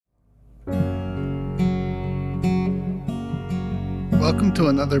Welcome to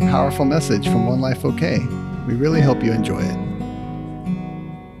another powerful message from OneLifeOK. We really hope you enjoy it.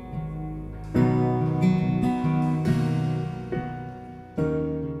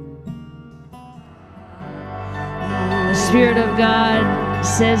 The Spirit of God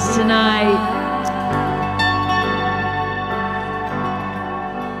says tonight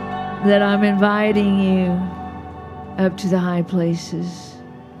that I'm inviting you up to the high places.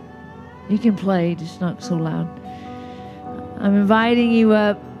 You can play, just not so loud. I'm inviting you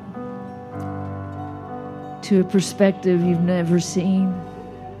up to a perspective you've never seen.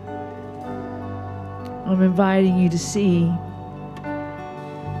 I'm inviting you to see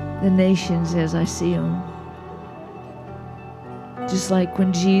the nations as I see them. Just like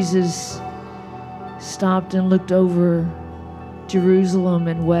when Jesus stopped and looked over Jerusalem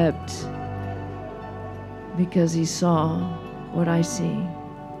and wept because he saw what I see.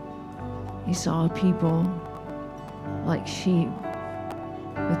 He saw a people like sheep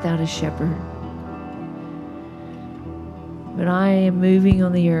without a shepherd. But I am moving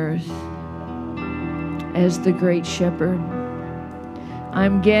on the earth as the great shepherd.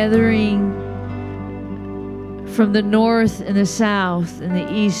 I'm gathering from the north and the south and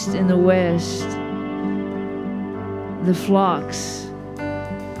the east and the west the flocks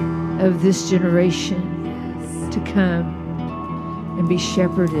of this generation to come and be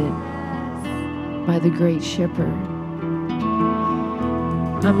shepherded by the great shepherd.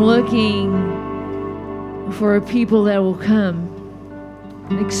 I'm looking for a people that will come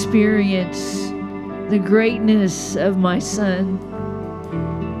and experience the greatness of my Son,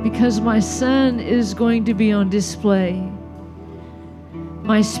 because my Son is going to be on display.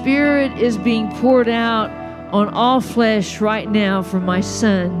 My Spirit is being poured out on all flesh right now for my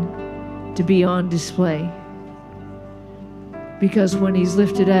Son to be on display. Because when he's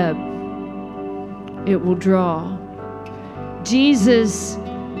lifted up, it will draw. Jesus,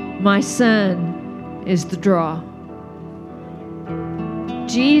 my Son, is the draw.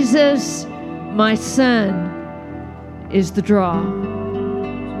 Jesus, my Son, is the draw.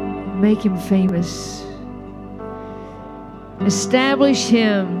 Make him famous. Establish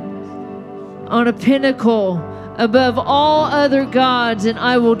him on a pinnacle above all other gods, and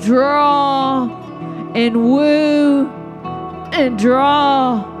I will draw and woo and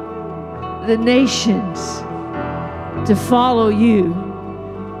draw the nations to follow you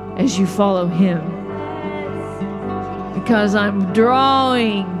as you follow him. Because I'm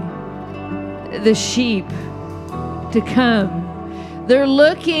drawing the sheep to come. They're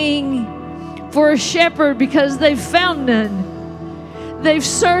looking for a shepherd because they've found none. They've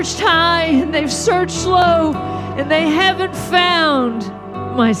searched high and they've searched low and they haven't found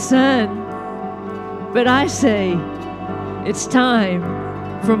my Son. But I say, it's time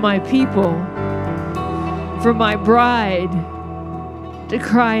for my people, for my bride to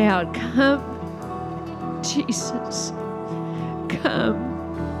cry out, "Come, Jesus, come,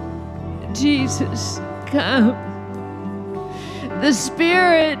 Jesus, come." The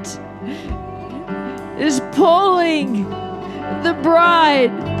Spirit is pulling the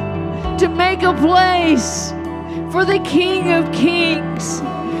bride to make a place for the King of Kings,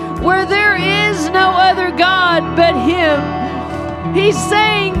 where there is no other God but him. He's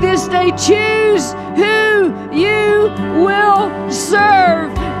saying this day, choose who you will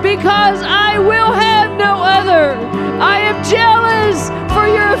serve, because I will have no other. I am jealous for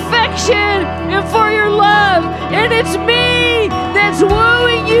your affection and for your love, and it's me that's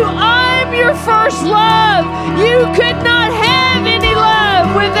wooing you. I'm your first love. You could not have any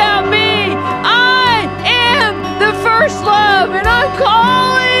love without me. I am the first love, and I'm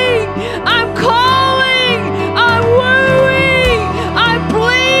calling, I'm wooing, I'm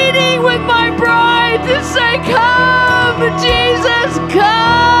pleading with my bride to say, "Come, Jesus,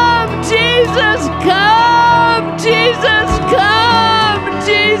 come, Jesus, come, Jesus, come,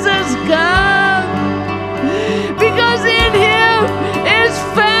 Jesus, come." Because in him is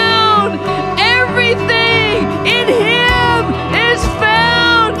found everything. In him is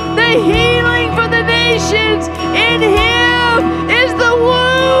found the healing for the nations. In him is the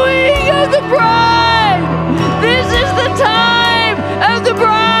wooing of the bride. This is the time of the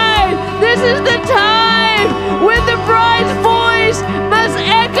bride. This is the time when the bride's voice must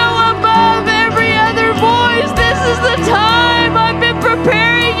echo above every other voice. This is the time I've been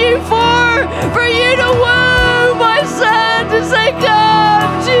preparing you for you to woo my Son, to say, "Come,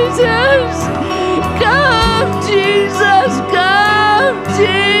 Jesus, come, Jesus, come,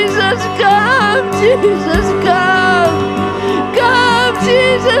 Jesus, come, Jesus, come, come,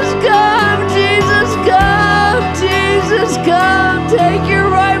 Jesus, come, Jesus, come, Jesus, come." Take your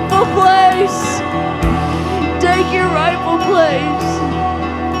rightful place. Take your rightful place.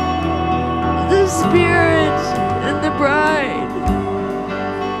 Spirit and the bride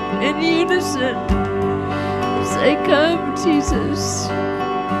in unison say, come, Jesus.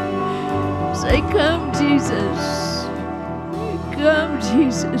 Say, come, Jesus. Come,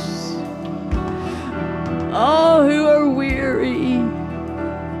 Jesus. All who are weary,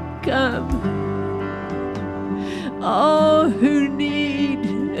 come. All who need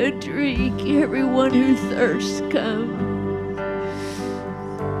a drink, everyone who thirsts, come.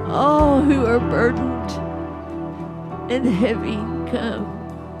 All who are burdened and heavy, come.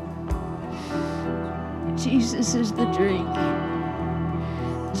 Jesus is the drink.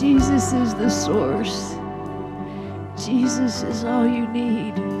 Jesus is the source. Jesus is all you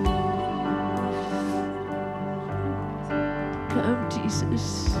need. Come,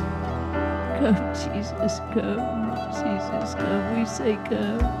 Jesus. Come, Jesus. Come, Jesus. Come. We say,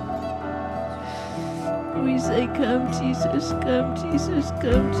 come. We say, come, Jesus. Come, Jesus.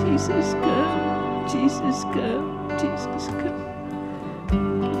 Come, Jesus. Come, Jesus. Come, Jesus. Come.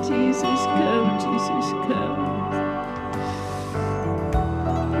 Jesus, come, Jesus, come.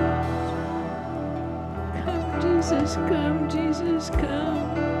 Come, Jesus, come, Jesus, come.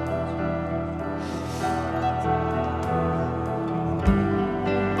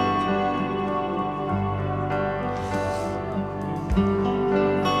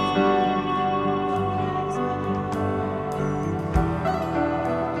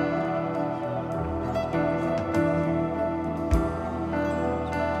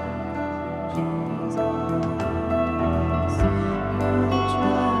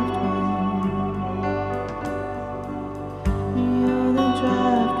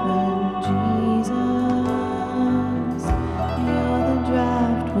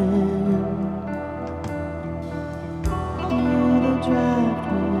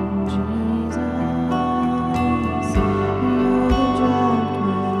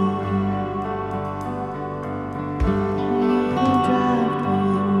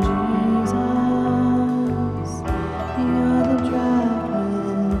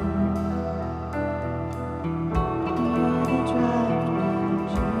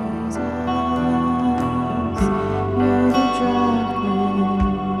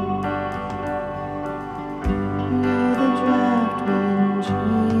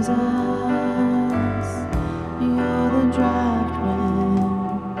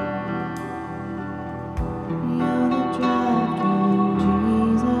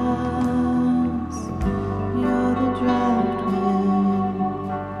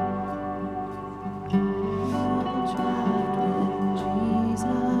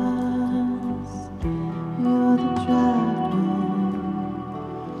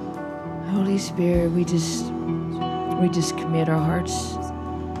 Spirit, we just commit our hearts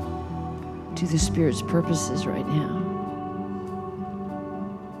to the Spirit's purposes right now.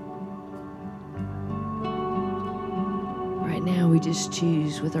 Right now, we just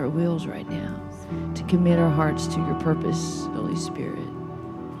choose with our wills right now to commit our hearts to your purpose, Holy Spirit.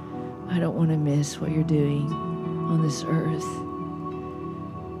 I don't want to miss what you're doing on this earth.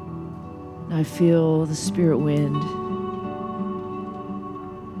 I feel the Spirit wind.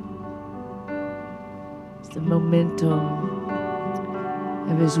 The momentum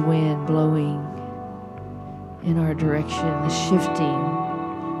of his wind blowing in our direction, the shifting.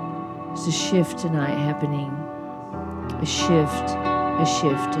 There's a shift tonight happening. A shift, a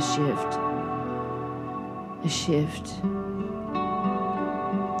shift, a shift, a shift.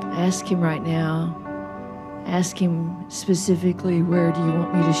 Ask him right now. Ask him specifically, where do you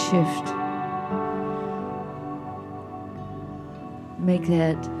want me to shift? Make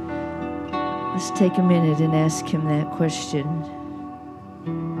that. Let's take a minute and ask him that question.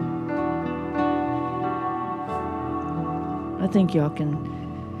 I think y'all can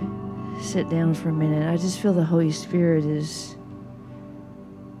sit down for a minute. I just feel the Holy Spirit is...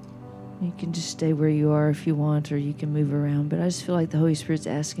 You can just stay where you are if you want, or you can move around. But I just feel like the Holy Spirit's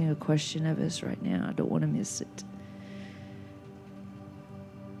asking a question of us right now. I don't want to miss it.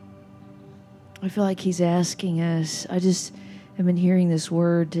 I feel like he's asking us. I've been hearing this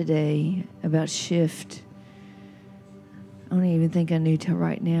word today about shift. I don't even think I knew till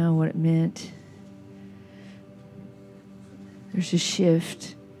right now what it meant. There's a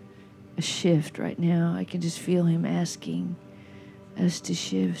shift right now. I can just feel him asking us to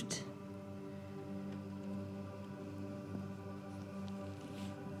shift.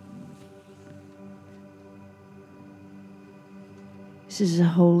 This is a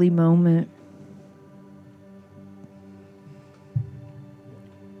holy moment.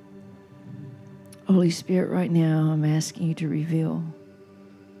 Holy Spirit, right now, I'm asking you to reveal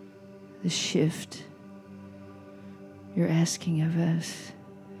the shift you're asking of us.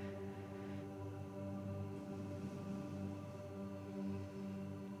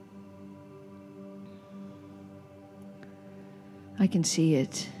 I can see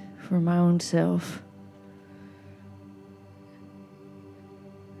it for my own self.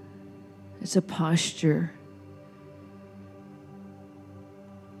 It's a posture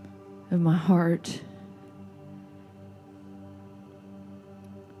of my heart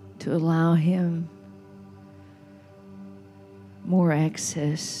to allow Him more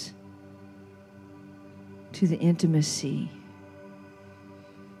access to the intimacy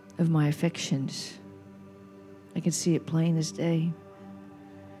of my affections. I can see it plain as day.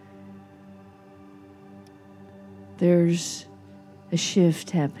 There's a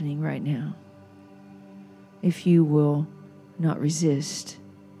shift happening right now. If you will not resist.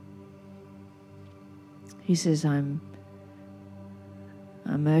 He says, I'm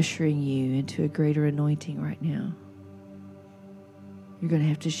ushering you into a greater anointing right now. You're going to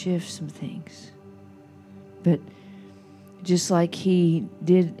have to shift some things. But just like He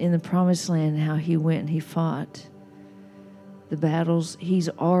did in the Promised Land, how He went and He fought the battles, He's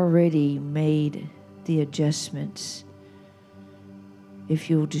already made the adjustments if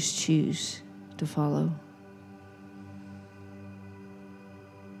you'll just choose to follow.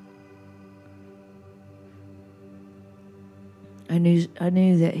 I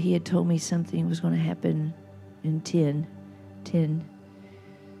knew that He had told me something was going to happen in 10.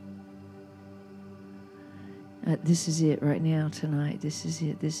 This is it right now, tonight. This is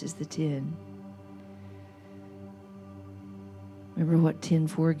it. This is the 10. Remember what 10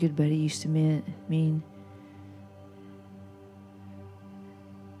 for good buddy used to mean?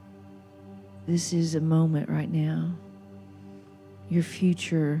 This is a moment right now. Your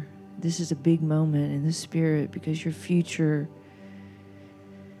future, this is a big moment in the Spirit, because your future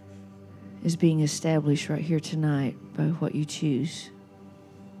is being established right here tonight by what you choose.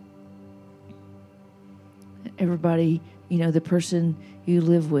 Everybody, the person you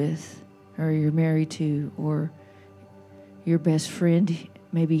live with, or you're married to, or your best friend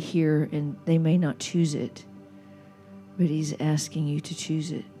may be here and they may not choose it, but He's asking you to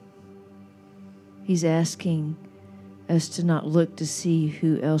choose it. He's asking us to not look to see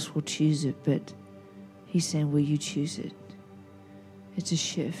who else will choose it, but He's saying, will you choose it? It's a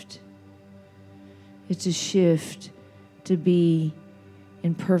shift. It's a shift to be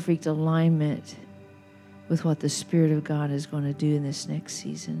in perfect alignment with what the Spirit of God is going to do in this next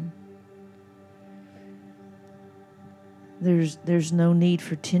season. There's no need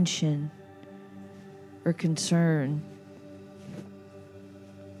for tension or concern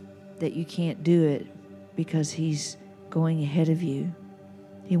that you can't do it because He's going ahead of you.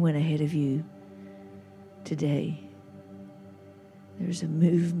 He went ahead of you today. There's a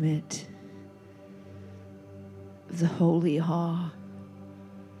movement of the holy awe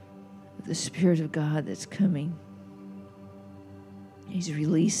of the Spirit of God that's coming. He's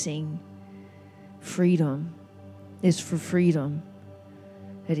releasing freedom. It's for freedom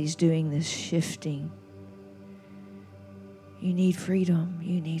that He's doing this shifting. You need freedom.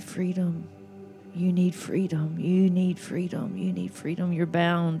 You need freedom. You need freedom. You need freedom. You need freedom. You're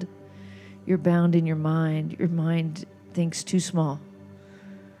bound. You're bound in your mind. Your mind thinks too small.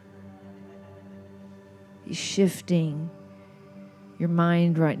 He's shifting your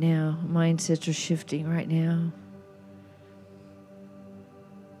mind right now. Mindsets are shifting right now.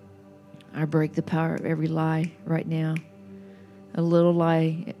 I break the power of every lie right now. A little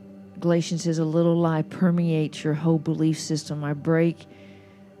lie, Galatians says, a little lie permeates your whole belief system. I break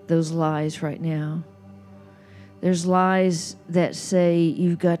those lies right now. There's lies that say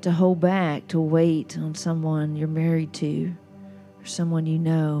you've got to hold back to wait on someone you're married to or someone you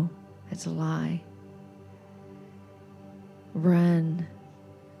know. That's a lie. Run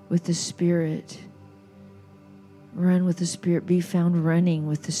with the Spirit. Run with the Spirit. Be found running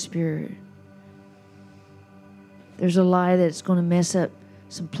with the Spirit. There's a lie that's going to mess up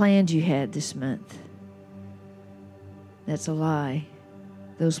some plans you had this month. That's a lie.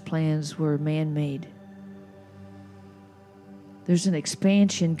 Those plans were man-made. There's an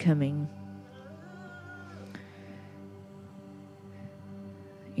expansion coming.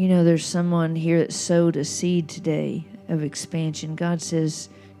 There's someone here that sowed a seed today of expansion. God says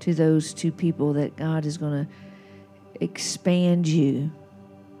to those two people that God is going to expand you.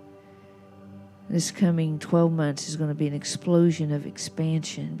 This coming 12 months is going to be an explosion of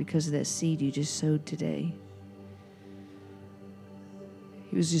expansion because of that seed you just sowed today.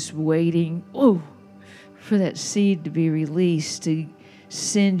 He was just waiting, for that seed to be released to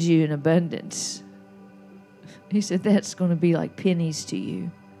send you in abundance. He said that's going to be like pennies to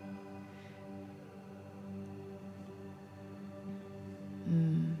you.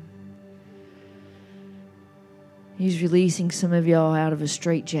 He's releasing some of y'all out of a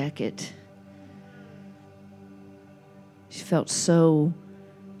straitjacket. He's felt so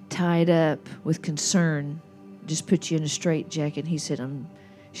tied up with concern, just put you in a straitjacket. He said, I'm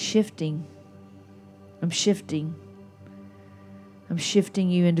shifting. I'm shifting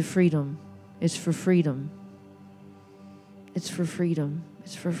you into freedom. It's for freedom. It's for freedom.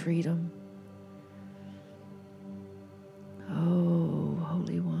 It's for freedom. Oh,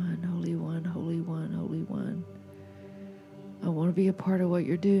 Holy One, Holy One, Holy One, Holy One. I want to be a part of what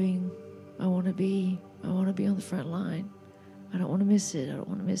you're doing. I want to be on the front line. I don't want to miss it. I don't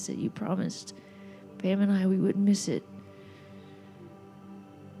want to miss it. You promised, Pam and I, we wouldn't miss it.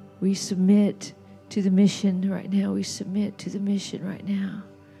 We submit to the mission right now. We submit to the mission right now.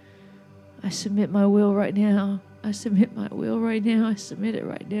 I submit my will right now. I submit my will right now. I submit it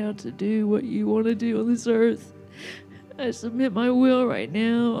right now to do what you want to do on this earth. I submit my will right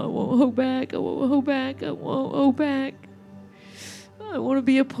now. I won't hold back. I won't hold back. I won't hold back. I want to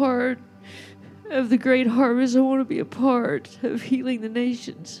be a part of the great harvest. I want to be a part of healing the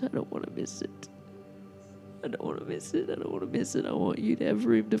nations. I don't want to miss it. I don't want to miss it. I don't want to miss it. I want you to have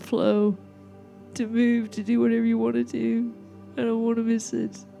room to flow, to move, to do whatever you want to do. I don't want to miss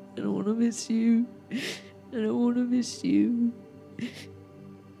it. I don't want to miss you. I don't want to miss you.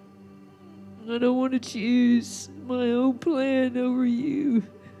 I don't want to choose my own plan over you.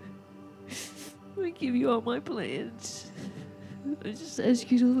 I give you all my plans. I just ask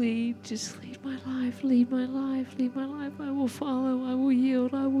you to lead. Just lead my life. Lead my life. Lead my life. I will follow. I will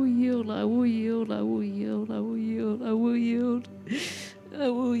yield. I will yield. I will yield. I will yield. I will yield. I will yield. I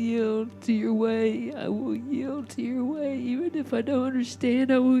will yield to your way. I will yield to your way. Even if I don't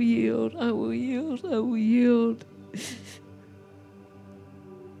understand, I will yield. I will yield. I will yield.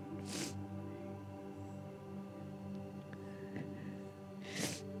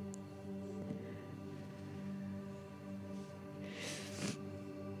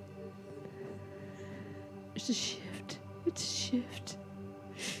 It's a shift. It's a shift.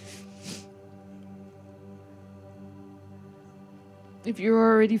 If you're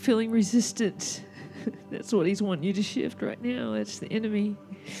already feeling resistant, that's what he's wanting you to shift right now. That's the enemy.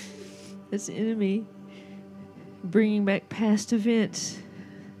 That's the enemy bringing back past events.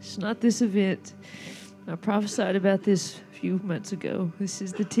 It's not this event. I prophesied about this a few months ago. This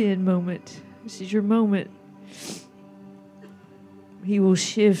is the 10 moment. This is your moment. He will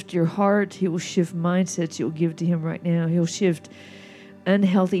shift your heart. He will shift mindsets you'll give to him right now. He'll shift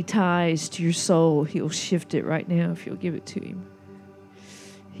unhealthy ties to your soul. He'll shift it right now if you'll give it to him.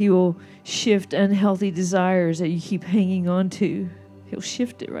 He will shift unhealthy desires that you keep hanging on to. He'll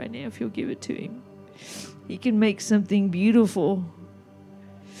shift it right now if you'll give it to him. He can make something beautiful.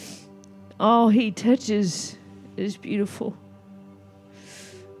 All he touches is beautiful.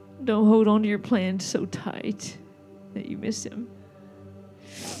 Don't hold on to your plans so tight that you miss him.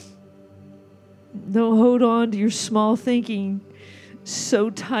 Don't hold on to your small thinking so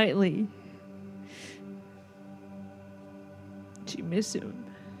tightly that you miss him.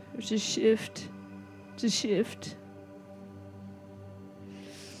 There's a shift. It's a shift.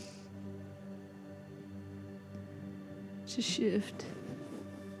 It's a shift.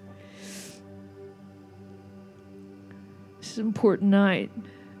 This is an important night.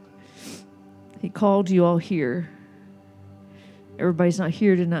 He called you all here. Everybody's not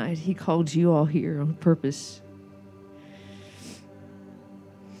here tonight. He called you all here on purpose.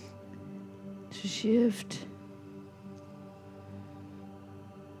 It's a shift.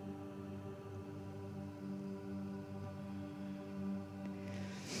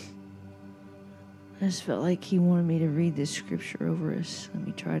 I just felt like he wanted me to read this scripture over us. Let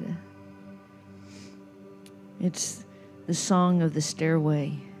me try to. It's the Song of the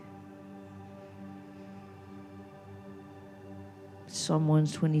Stairway. Psalm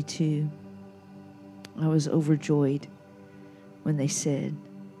 122. I was overjoyed when they said,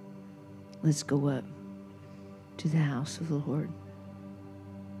 let's go up to the house of the Lord.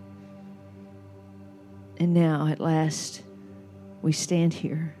 And now, at last, we stand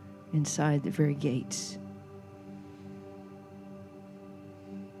here inside the very gates.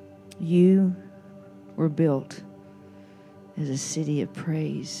 You were built as a city of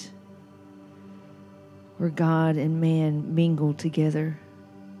praise, where God and man mingle together.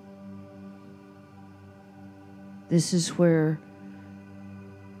 This is where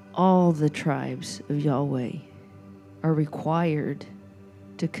all the tribes of Yahweh are required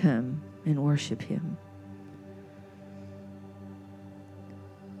to come and worship him.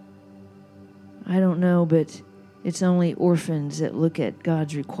 I don't know, but it's only orphans that look at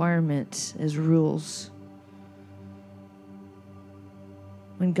God's requirements as rules.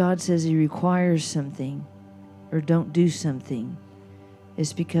 When God says he requires something or don't do something,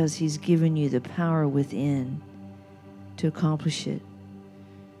 it's because he's given you the power within to accomplish it.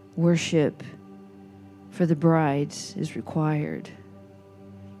 Worship for the brides is required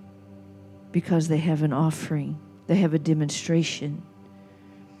because they have an offering. They have a demonstration.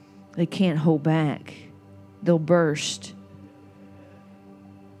 They can't hold back. They'll burst.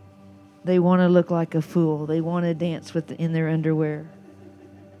 They want to look like a fool. They want to dance in their underwear.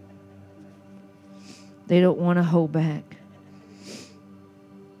 They don't want to hold back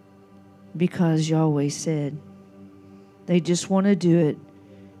because Yahweh said. They just want to do it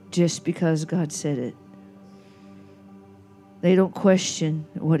just because God said it. They don't question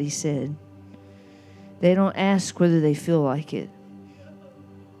what He said. They don't ask whether they feel like it.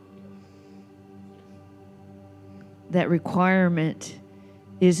 That requirement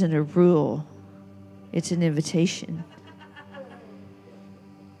isn't a rule. It's an invitation.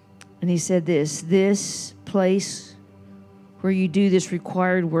 And He said this place where you do this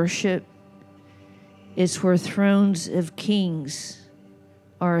required worship, it's where thrones of kings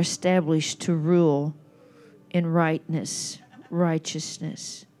are established to rule in righteousness.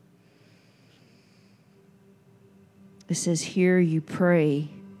 It says, here you pray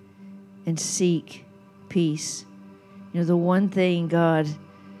and seek peace. You know, the one thing God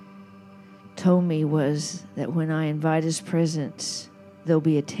told me was that when I invite His presence, there'll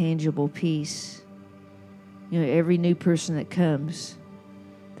be a tangible peace. You know, every new person that comes,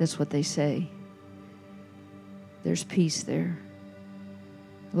 that's what they say. There's peace there.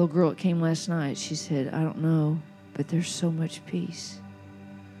 A little girl that came last night, she said, I don't know, but there's so much peace.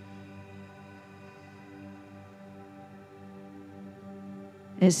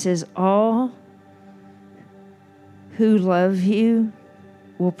 It says, all who love you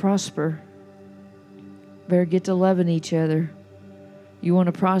will prosper. Better get to loving each other. You want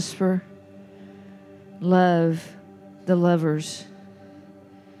to prosper? Love the lovers.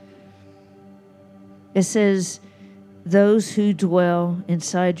 It says, those who dwell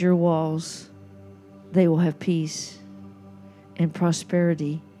inside your walls, they will have peace and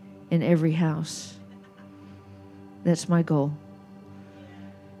prosperity in every house. That's my goal.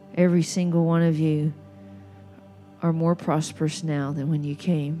 Every single one of you are more prosperous now than when you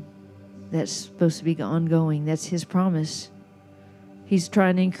came. That's supposed to be ongoing. That's His promise. He's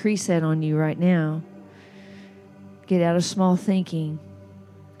trying to increase that on you right now. Get out of small thinking.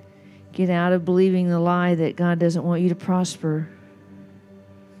 Get out of believing the lie that God doesn't want you to prosper.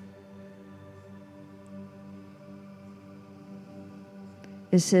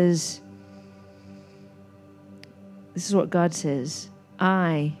 It says, this is what God says,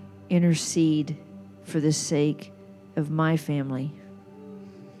 I intercede for the sake of my family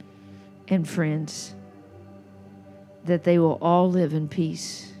and friends, that they will all live in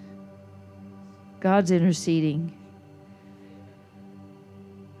peace. God's interceding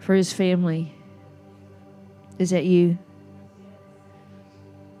for His family. Is that you?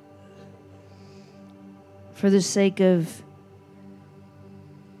 For the sake of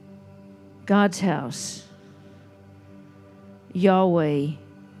God's house, Yahweh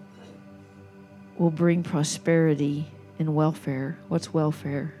will bring prosperity and welfare. What's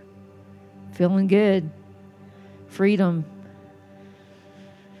welfare? Feeling good. Freedom.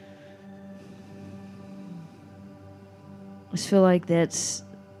 I just feel like that's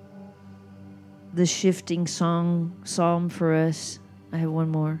the shifting psalm for us. I have one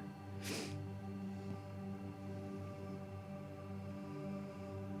more.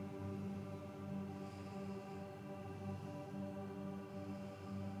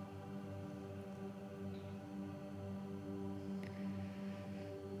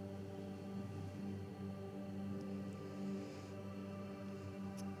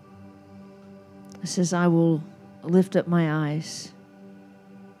 It says, I will lift up my eyes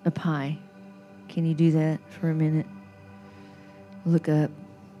up high. Can you do that for a minute? Look up.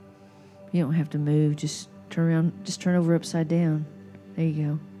 You don't have to move. Just turn around. Just turn over upside down. There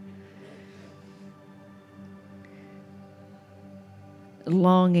you go.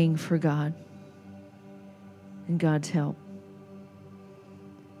 Longing for God and God's help.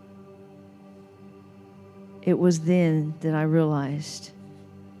 It was then that I realized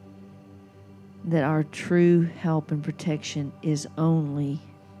that our true help and protection is only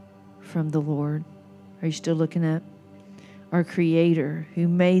from the Lord. Are you still looking up? Our Creator, who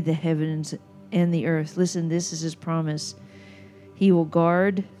made the heavens and the earth. Listen, this is His promise. He will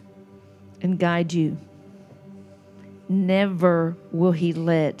guard and guide you. Never will He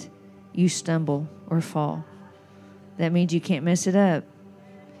let you stumble or fall. That means you can't mess it up.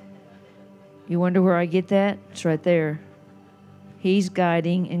 You wonder where I get that? It's right there. He's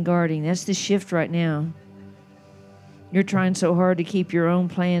guiding and guarding. That's the shift right now. You're trying so hard to keep your own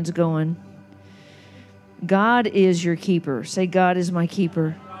plans going. God is your keeper. Say, God is my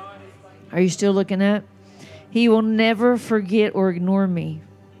keeper. Are you still looking up? He will never forget or ignore me.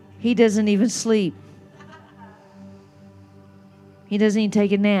 He doesn't even sleep. He doesn't even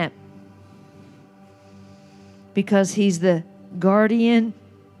take a nap. Because he's the guardian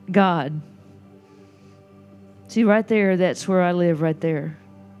God. See, right there, that's where I live, right there.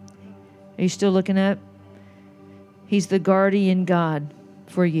 Are you still looking up? He's the guardian God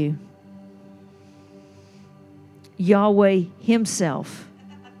for you. Yahweh himself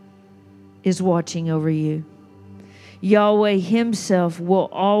is watching over you. Yahweh himself will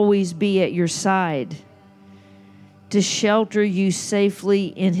always be at your side to shelter you safely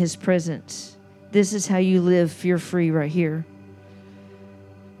in his presence. This is how you live fear-free right here.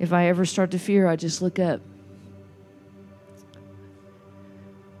 If I ever start to fear, I just look up.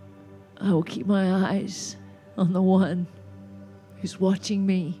 I will keep my eyes on the one who's watching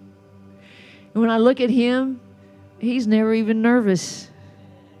me. And when I look at him, he's never even nervous.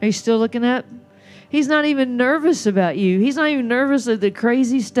 Are you still looking up? He's not even nervous about you. He's not even nervous of the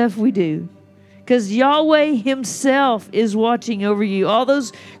crazy stuff we do. Because Yahweh himself is watching over you. All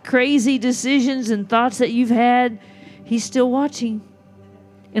those crazy decisions and thoughts that you've had, he's still watching.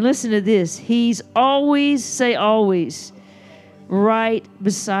 And listen to this. He's always, say always, right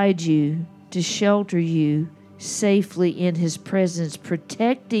beside you to shelter you safely in his presence,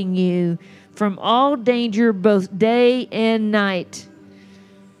 protecting you from all danger both day and night.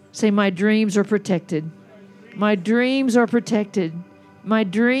 Say, my dreams are protected. My dreams are protected. My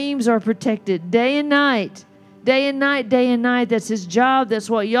dreams are protected day and night. Day and night, day and night. That's his job. That's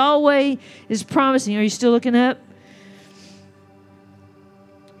what Yahweh is promising. Are you still looking up?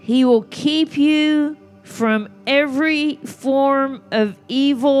 He will keep you from every form of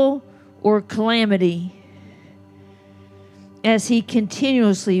evil or calamity as he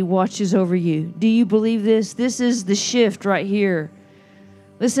continuously watches over you. Do you believe this? This is the shift right here.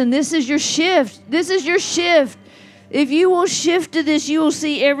 Listen, this is your shift. This is your shift. If you will shift to this, you will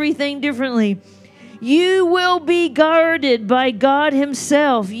see everything differently. You will be guarded by God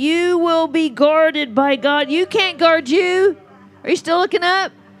himself. You will be guarded by God. You can't guard you. Are you still looking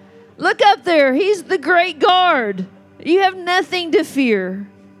up? Look up there. He's the great guard. You have nothing to fear.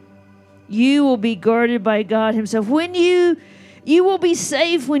 You will be guarded by God himself. When you will be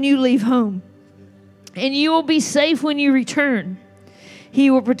safe when you leave home. And you will be safe when you return. He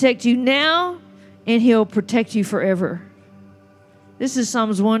will protect you now, and he'll protect you forever. This is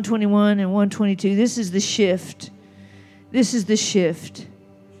Psalms 121 and 122. This is the shift. This is the shift.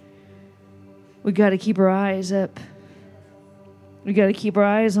 We got to keep our eyes up. We got to keep our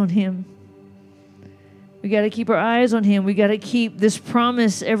eyes on him. We got to keep our eyes on him. We got to keep this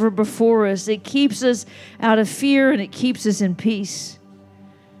promise ever before us. It keeps us out of fear, and it keeps us in peace.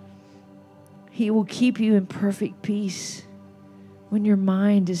 He will keep you in perfect peace when your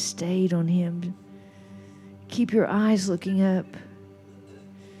mind is stayed on him. Keep your eyes looking up.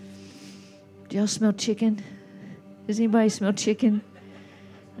 Do y'all smell chicken? Does anybody smell chicken?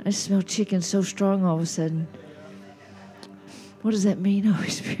 I smell chicken so strong all of a sudden. What does that mean, Holy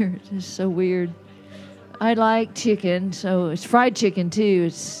Spirit? It's so weird. I like chicken, so it's fried chicken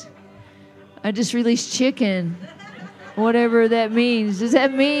too. I just released chicken. Whatever that means. Does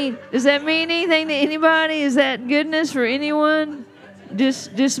that mean anything to anybody? Is that goodness for anyone?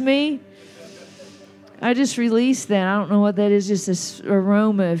 Just me? I just released that. I don't know what that is. Just this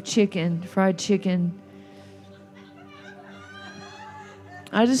aroma of chicken, fried chicken.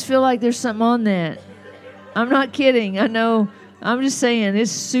 I just feel like there's something on that. I'm not kidding. I know. I'm just saying it's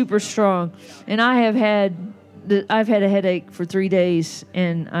super strong. And I've had a headache for 3 days,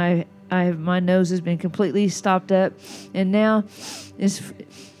 and my nose has been completely stopped up, and now it's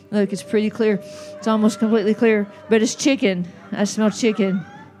pretty clear. It's almost completely clear, but it's chicken. I smell chicken.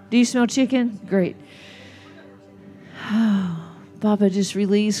 Do you smell chicken? Great. Oh, Papa, just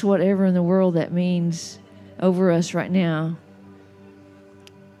release whatever in the world that means over us right now.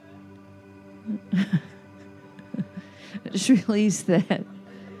 Just release that.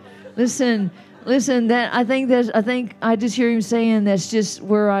 Listen, I think I just hear him saying that's just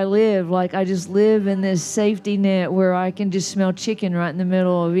where I live. Like I just live in this safety net where I can just smell chicken right in the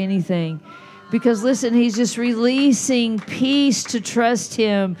middle of anything. Because listen, he's just releasing peace to trust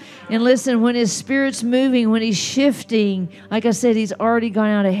him. And listen, when his spirit's moving, when he's shifting, like I said, he's already gone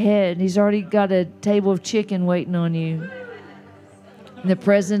out ahead. He's already got a table of chicken waiting on you in the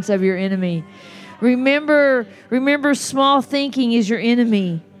presence of your enemy. Remember, small thinking is your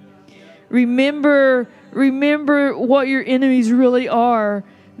enemy. Remember what your enemies really are.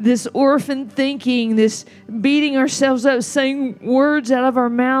 this orphan thinking, this beating ourselves up, saying words out of our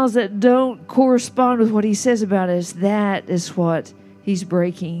mouths that don't correspond with what he says about us. That is what he's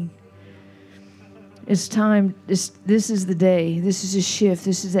breaking. It's time. This is the day. This is a shift.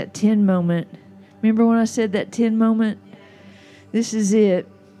 This is that 10 moment. Remember when I said that 10 moment? This is it.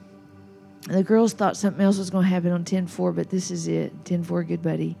 The girls thought something else was going to happen on 10-4, but this is it. 10-4, good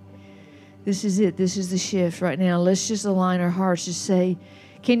buddy. This is it. This is the shift right now. Let's just align our hearts. Just say,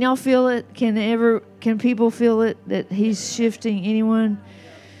 can y'all feel it? Can people feel it that he's shifting? Anyone?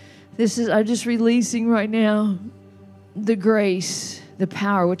 I'm just releasing right now the grace, the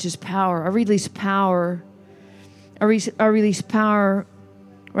power, which is power. I release power. I release power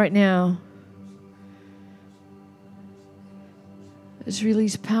right now. Just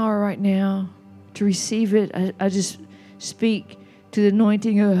release power right now to receive it. I just speak to the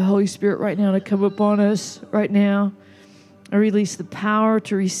anointing of the Holy Spirit right now to come upon us right now. I release the power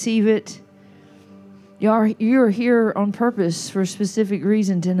to receive it. You are here on purpose for a specific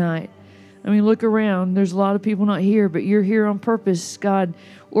reason tonight. I mean, look around. There's a lot of people not here, but you're here on purpose. God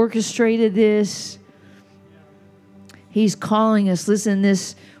orchestrated this. He's calling us. Listen,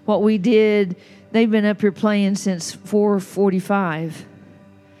 what we did, they've been up here playing since 4:45.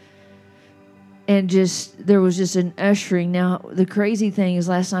 And there was just an ushering. Now, the crazy thing is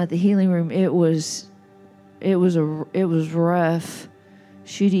last night at the healing room, it was rough.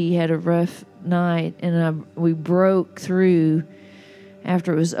 Shooty had a rough night, and we broke through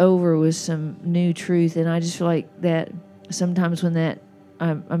after it was over with some new truth. And I just feel like that sometimes when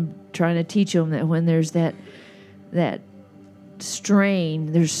I'm trying to teach them that when there's that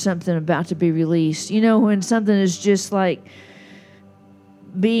strain, there's something about to be released. You know, when something is just like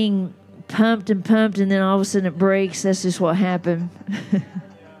being pumped and then all of a sudden it breaks, that's just what happened.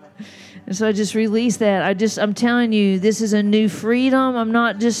 And so I just released that. I'm telling you, this is a new freedom.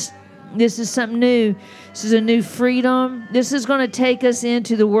 This is something new. This is a new freedom. This is going to take us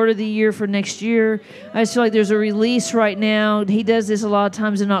into the word of the year for next year. I just feel like there's a release right now. He does this a lot of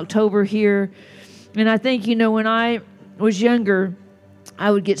times in October here. And I think, when I was younger,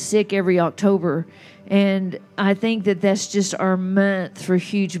 I would get sick every October. And I think that's just our month for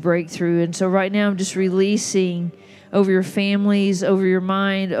huge breakthrough. And so right now I'm just releasing over your families, over your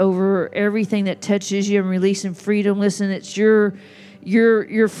mind, over everything that touches you. I'm releasing freedom. Listen, it's you're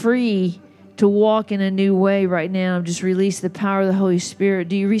free to walk in a new way right now. I'm just release the power of the Holy Spirit.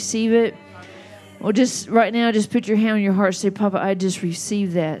 Do you receive it? Well, just right now, just put your hand on your heart. Say, Papa, I just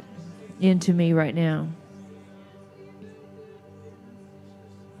receive that into me right now.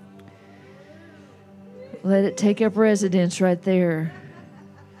 Let it take up residence right there.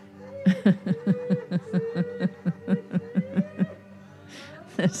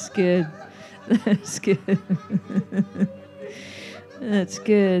 That's good. That's good. That's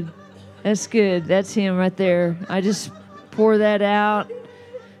good. That's good. That's him right there. I just pour that out.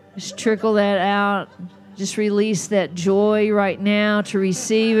 Just trickle that out. Just release that joy right now to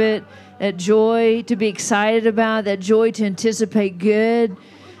receive it. That joy to be excited about. That joy to anticipate good.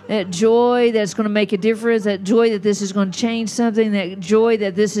 That joy that's going to make a difference. That joy that this is going to change something. That joy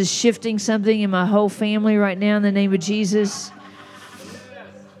that this is shifting something in my whole family right now in the name of Jesus.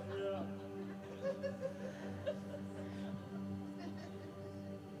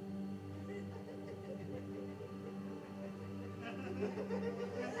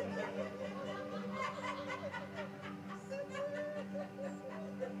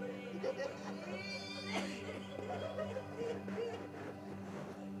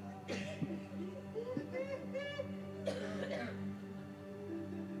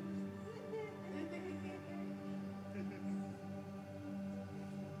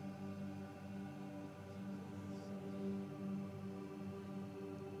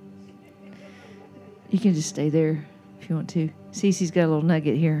 You can just stay there if you want to. Cece's got a little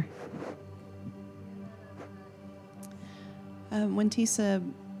nugget here. When Tisa,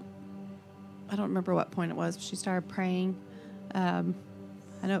 I don't remember what point it was, but she started praying. I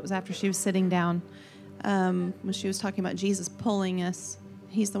know it was after she was sitting down. When she was talking about Jesus pulling us,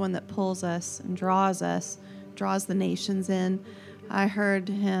 he's the one that pulls us, draws the nations in. I heard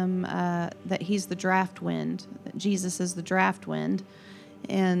him that he's the draft wind, that Jesus is the draft wind.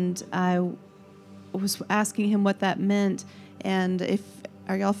 And I was asking him what that meant. And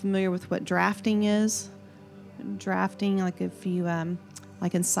are y'all familiar with what drafting is? Drafting, like if you,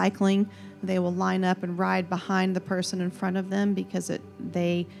 like in cycling, they will line up and ride behind the person in front of them because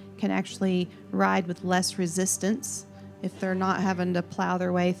they can actually ride with less resistance if they're not having to plow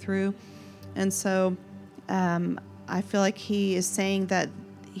their way through. And so I feel like he is saying that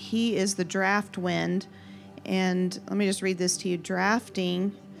he is the draft wind. And let me just read this to you.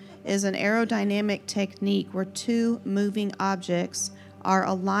 Drafting is an aerodynamic technique where two moving objects are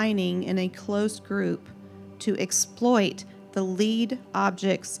aligning in a close group to exploit the lead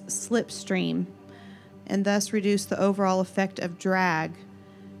object's slipstream and thus reduce the overall effect of drag.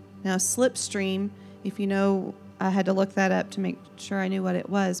 Now, slipstream, if you know, I had to look that up to make sure I knew what it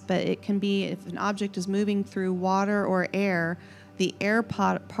was, but it can be if an object is moving through water or air, the air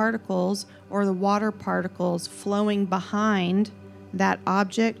particles or the water particles flowing behind that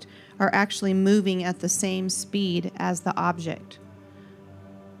object are actually moving at the same speed as the object.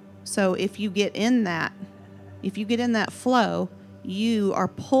 So if you get in that flow, you are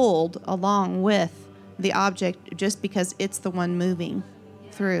pulled along with the object just because it's the one moving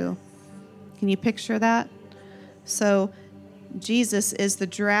through. Can you picture that? So Jesus is the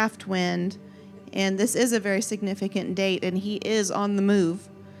draft wind, and this is a very significant date, and he is on the move.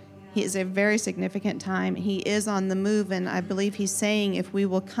 He is a very significant time. He is on the move, and I believe he's saying if we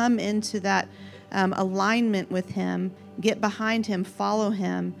will come into that alignment with him, get behind him, follow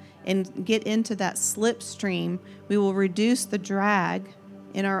him, and get into that slipstream, we will reduce the drag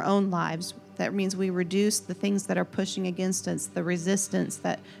in our own lives. That means we reduce the things that are pushing against us, the resistance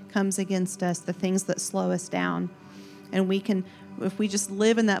that comes against us, the things that slow us down. And we can, if we just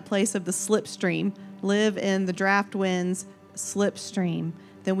live in that place of the slipstream, live in the draft wind's slipstream,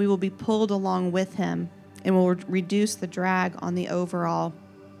 then we will be pulled along with him and will reduce the drag on the overall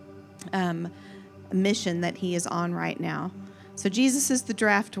mission that he is on right now. So Jesus is the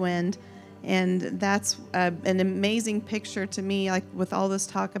draft wind, and that's an amazing picture to me, like with all this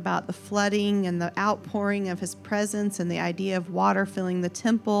talk about the flooding and the outpouring of his presence and the idea of water filling the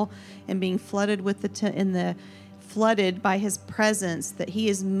temple and being flooded with flooded by his presence, that he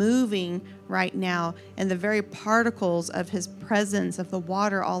is moving right now, and the very particles of his presence, of the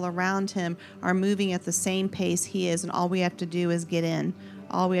water all around him, are moving at the same pace he is, and all we have to do is get in.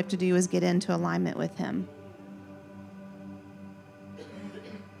 All we have to do is get into alignment with him.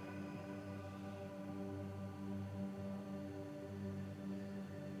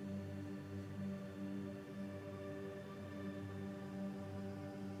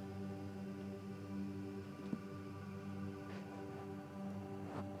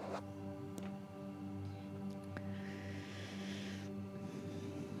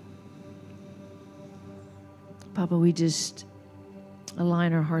 Papa, we just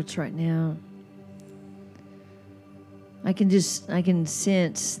align our hearts right now. I can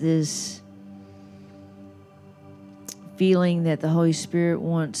sense this feeling that the Holy Spirit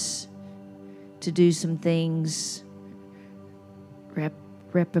wants to do some things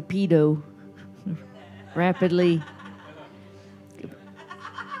rapidly.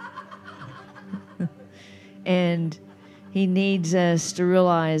 And he needs us to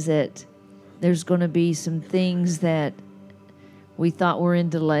realize that there's going to be some things that we thought were in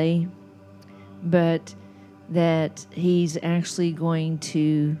delay, but that he's actually it's going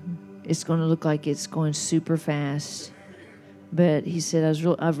to look like it's going super fast. But he said,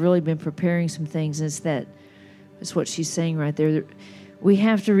 I've really been preparing some things. And it's what she's saying right there. We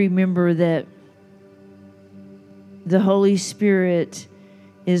have to remember that the Holy Spirit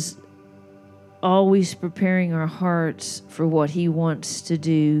is always preparing our hearts for what he wants to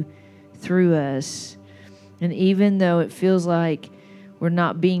do through us. And even though it feels like we're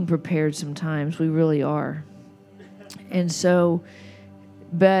not being prepared sometimes, we really are. And so,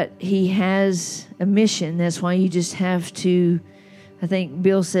 but he has a mission. That's why you just have to, I think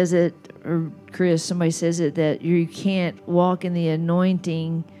Bill says it, or Chris, somebody says it, that you can't walk in the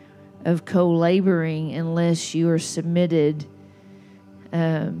anointing of co-laboring unless you are submitted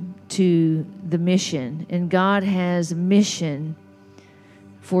to the mission. And God has a mission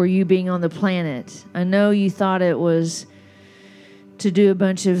for you being on the planet. I know you thought it was to do a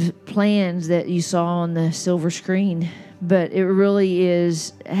bunch of plans that you saw on the silver screen, but it really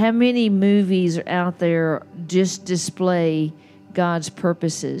is. How many movies are out there just display God's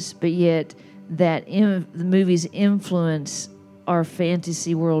purposes, but yet the movies influence our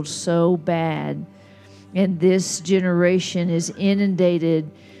fantasy world so bad, and this generation is inundated.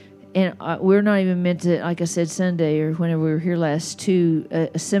 And we're not even meant to, like I said Sunday or whenever we were here last, to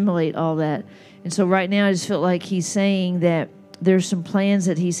assimilate all that. And so right now I just felt like he's saying that there's some plans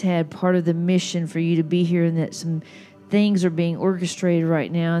that he's had, part of the mission for you to be here, and that some things are being orchestrated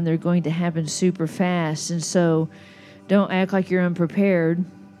right now, and they're going to happen super fast. And so don't act like you're unprepared.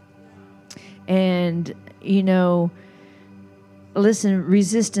 And, listen,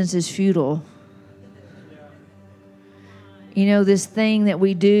 resistance is futile. This thing that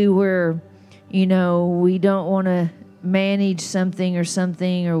we do where, we don't want to manage something,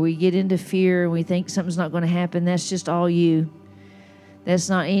 or we get into fear and we think something's not going to happen. That's just all you. That's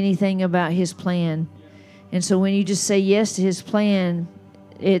not anything about his plan. And so when you just say yes to his plan,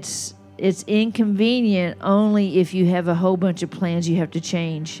 it's inconvenient only if you have a whole bunch of plans you have to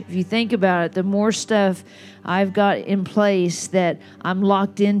change. If you think about it, the more stuff I've got in place that I'm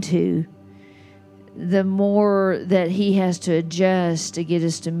locked into, the more that he has to adjust to get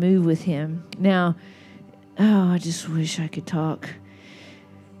us to move with him. Now, I just wish I could talk.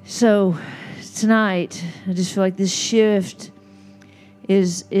 So tonight, I just feel like this shift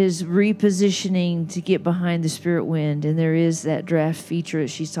is repositioning to get behind the spirit wind. And there is that draft feature that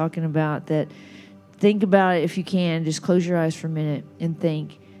she's talking about. That, think about it if you can. Just close your eyes for a minute and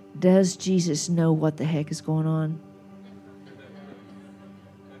think, does Jesus know what the heck is going on?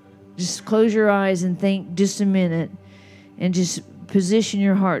 Just close your eyes and think just a minute and just position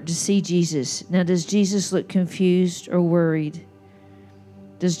your heart to see Jesus. Now, does Jesus look confused or worried?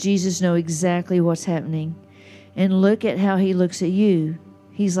 Does Jesus know exactly what's happening? And look at how he looks at you.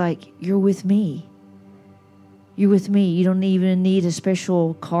 He's like, you're with me. You're with me. You don't even need a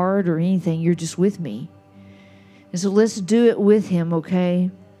special card or anything. You're just with me. And so let's do it with him, okay?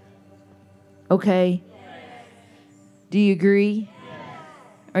 Okay? Do you agree?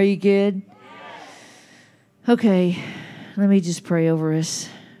 Are you good? Okay, let me just pray over us.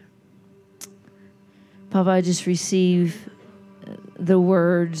 Papa, I just receive the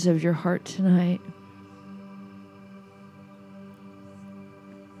words of your heart tonight.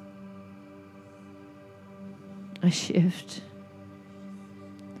 I shift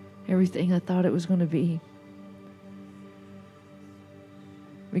everything I thought it was going to be.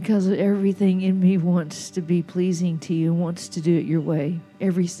 Because everything in me wants to be pleasing to you, wants to do it your way.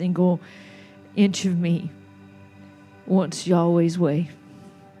 Every single inch of me wants Yahweh's way,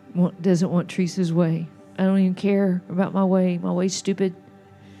 doesn't want Teresa's way. I don't even care about my way. My way's stupid.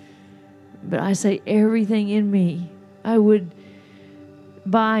 But I say everything in me, I would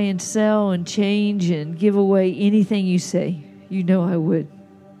buy and sell and change and give away anything you say. You know I would.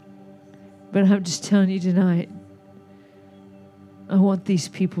 But I'm just telling you tonight, I want these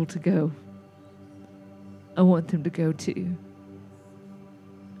people to go. I want them to go too.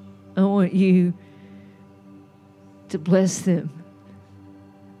 I want you to bless them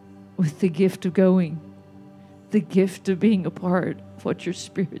with the gift of going, the gift of being a part of what your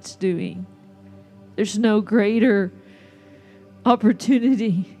Spirit's doing. There's no greater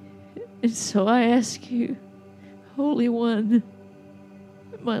opportunity. And so I ask you, Holy One,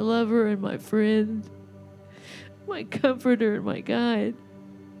 my lover and my friend, my comforter and my guide,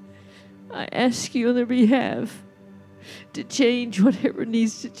 I ask you on their behalf to change whatever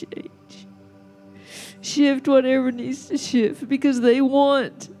needs to change. Shift whatever needs to shift, because they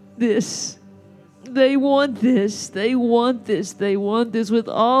want this. They want this. They want this. They want this with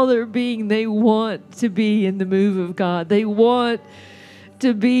all their being. They want to be in the move of God. They want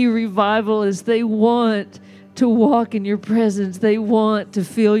to be revivalists. They want to walk in your presence. They want to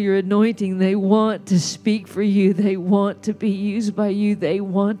feel your anointing. They want to speak for you. They want to be used by you. They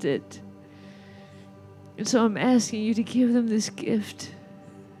want it. And so I'm asking you to give them this gift,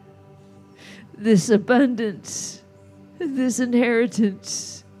 this abundance, this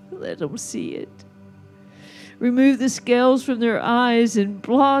inheritance. Let them see it. Remove the scales from their eyes and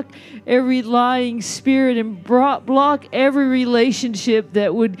block every lying spirit and block every relationship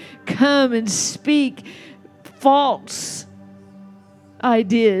that would come and speak false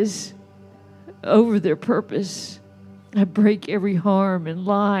ideas over their purpose. I break every harm and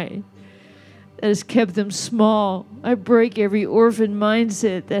lie that has kept them small. I break every orphan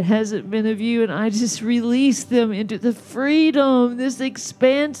mindset that hasn't been of you, and I just release them into the freedom, this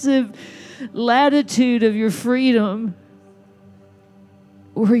expansive latitude of your freedom,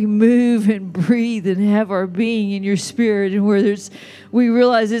 where we move and breathe and have our being in your Spirit, and where we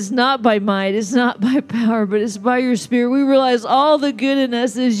realize it's not by might, it's not by power, but it's by your Spirit. We realize all the good in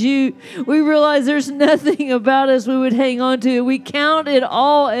us is you. We realize there's nothing about us we would hang on to. We count it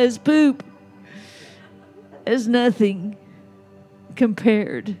all as poop, as nothing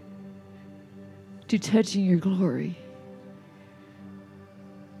compared to touching your glory.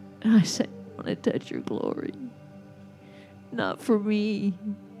 And I say, I want to touch your glory. Not for me,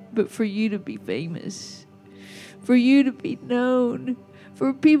 but for you to be famous. For you to be known.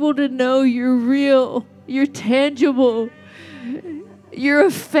 For people to know you're real. You're tangible. You're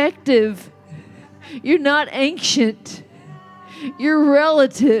effective. You're not ancient. You're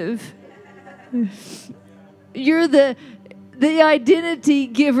relative. You're the identity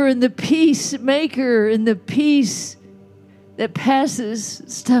giver and the peacemaker and the peace that passes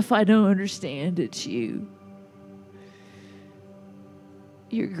stuff I don't understand. It's you.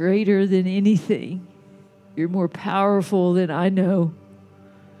 You're greater than anything. You're more powerful than I know.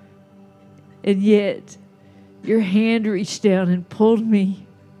 And yet, your hand reached down and pulled me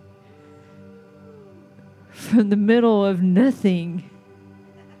from the middle of nothing.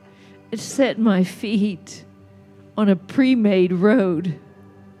 It set my feet on a pre-made road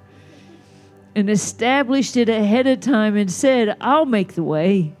and established it ahead of time and said, I'll make the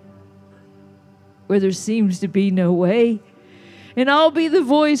way where there seems to be no way. And I'll be the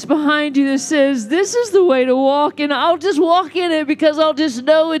voice behind you that says, this is the way to walk, and I'll just walk in it because I'll just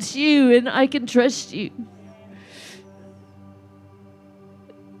know it's you and I can trust you.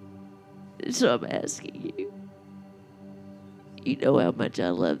 So I'm asking you, you know how much I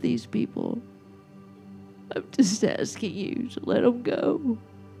love these people. I'm just asking you to let them go.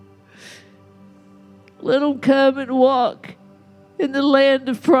 Let them come and walk in the land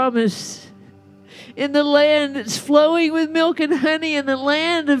of promise, in the land that's flowing with milk and honey, in the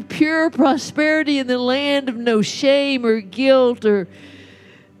land of pure prosperity, in the land of no shame or guilt or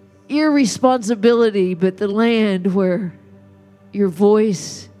irresponsibility, but the land where your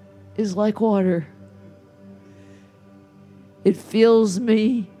voice is like water. It fills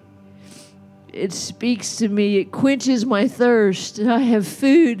me. It speaks to me. It quenches my thirst. And I have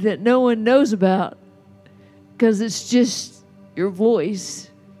food that no one knows about because it's just your voice.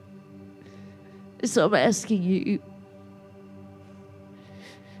 So I'm asking you,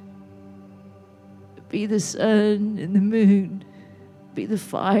 be the sun and the moon, be the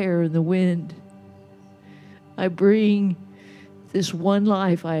fire and the wind. I bring this one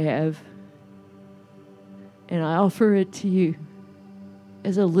life I have, and I offer it to you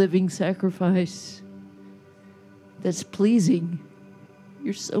as a living sacrifice that's pleasing.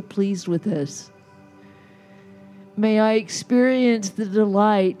 You're so pleased with us. May I experience the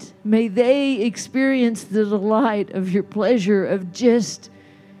delight. May they experience the delight of your pleasure of just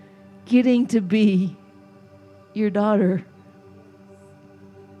getting to be your daughter.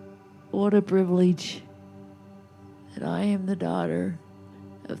 What a privilege that I am the daughter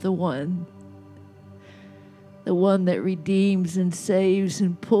of the one that redeems and saves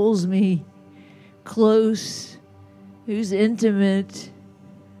and pulls me close, who's intimate,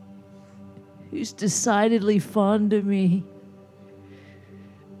 who's decidedly fond of me,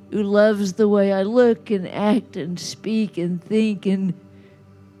 who loves the way I look and act and speak and think and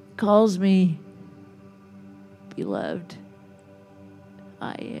calls me beloved.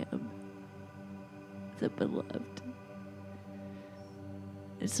 I am the beloved.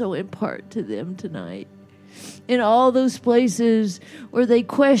 And so impart to them tonight, in all those places where they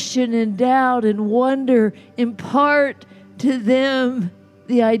question and doubt and wonder, impart to them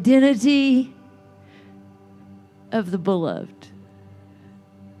the identity of the beloved.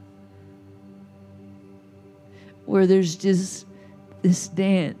 Where there's just this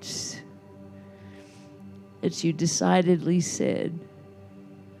dance that you decidedly said,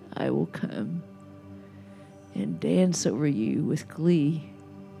 I will come and dance over you with glee.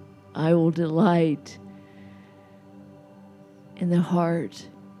 I will delight in the heart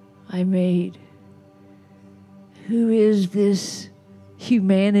I made. Who is this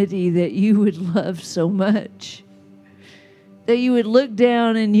humanity that you would love so much? That you would look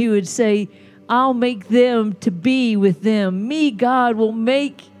down and you would say, I'll make them to be with them. Me, God, will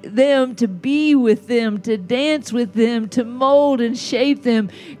make them to be with them, to dance with them, to mold and shape them.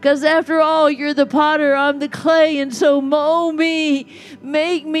 Because after all, you're the potter, I'm the clay, and so mold me,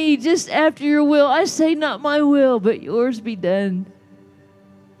 make me just after your will. I say not my will, but yours be done.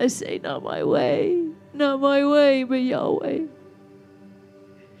 I say not my way, but Yahweh.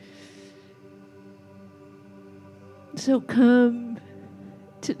 So come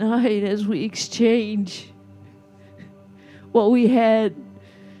tonight as we exchange what we had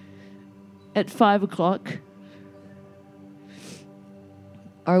at 5 o'clock,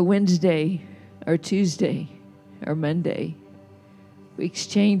 our Wednesday, our Tuesday, our Monday. We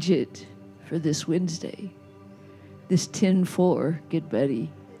exchange it for this Wednesday, this 10-4, good buddy.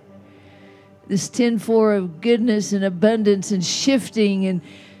 This 10-4 of goodness and abundance and shifting. And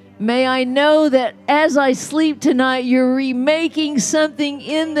may I know that as I sleep tonight, you're remaking something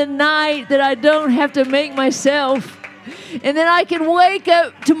in the night that I don't have to make myself. And then I can wake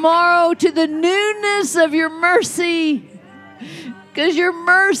up tomorrow to the newness of your mercy, because your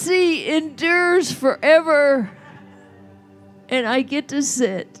mercy endures forever. And I get to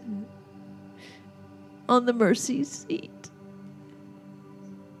sit on the mercy seat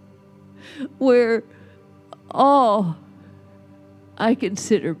where all I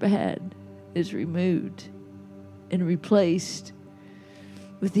consider bad is removed and replaced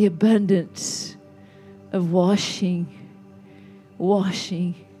with the abundance of washing.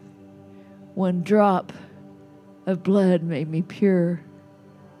 One drop of blood made me pure.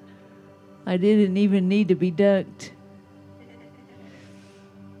 I didn't even need to be dunked.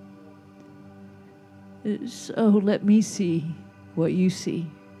 So let me see what you see.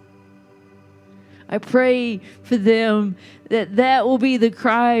 I pray for them that will be the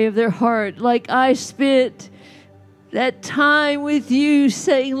cry of their heart. Like I spent that time with you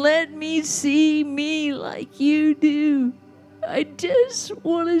saying, let me see me like you do. I just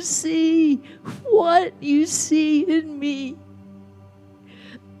want to see what you see in me.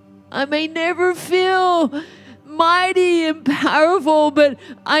 I may never feel mighty and powerful, but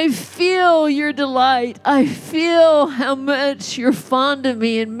I feel your delight. I feel how much you're fond of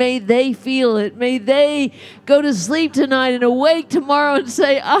me, and may they feel it. May they go to sleep tonight and awake tomorrow and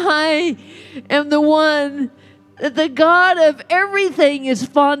say, I am the one that the God of everything is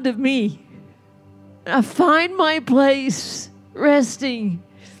fond of me. I find my place resting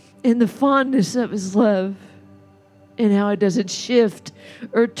in the fondness of his love and how it doesn't shift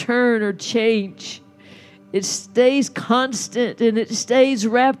or turn or change. It stays constant and it stays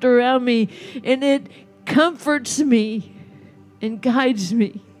wrapped around me and it comforts me and guides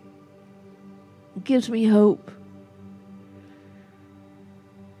me. It gives me hope.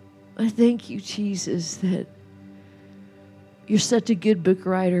 I thank you, Jesus, that you're such a good book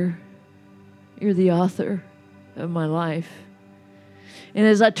writer. You're the author of my life. And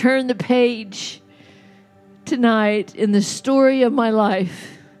as I turn the page tonight in the story of my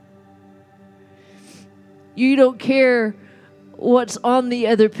life, you don't care what's on the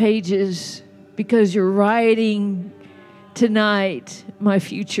other pages because you're writing tonight my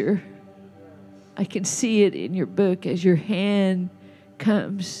future. I can see it in your book as your hand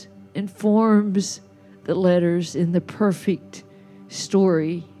comes and forms the letters in the perfect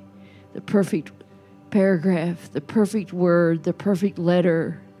story, the perfect paragraph, the perfect word, the perfect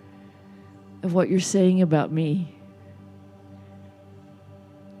letter of what you're saying about me.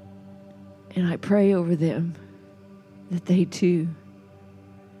 And I pray over them that they too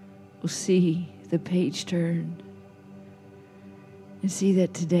will see the page turn and see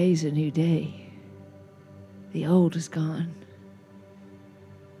that today's a new day. The old is gone.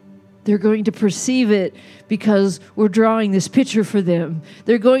 They're going to perceive it because we're drawing this picture for them.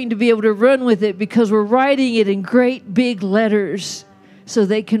 They're going to be able to run with it because we're writing it in great big letters so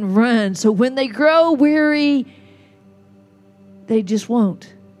they can run. So when they grow weary, they just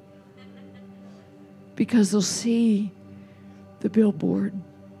won't. Because they'll see the billboard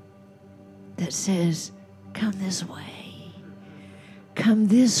that says, come this way, come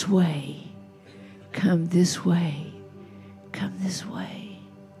this way, come this way, come this way.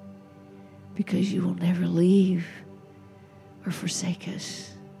 Because you will never leave or forsake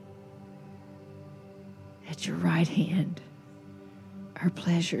us. At your right hand are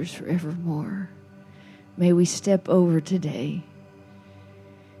pleasures forevermore. May we step over today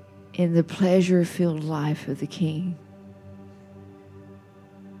in the pleasure-filled life of the King.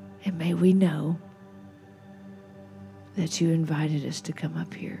 And may we know that you invited us to come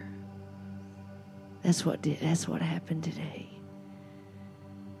up here. That's what happened today.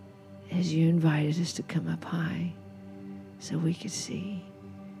 As you invited us to come up high so we could see.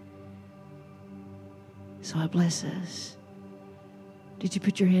 So I bless us. Did you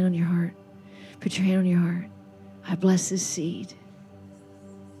put your hand on your heart? Put your hand on your heart. I bless this seed.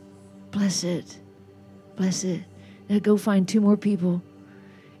 Bless it. Bless it. Now go find 2 more people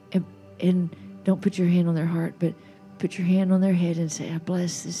and don't put your hand on their heart, but put your hand on their head and say, I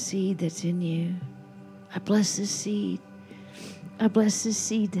bless the seed that's in you. I bless this seed. I bless this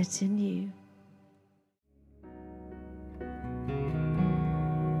seed that's in you.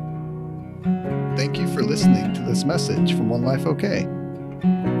 Thank you for listening to this message from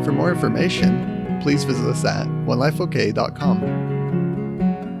OneLifeOK. For more information, please visit us at OneLifeOK.com.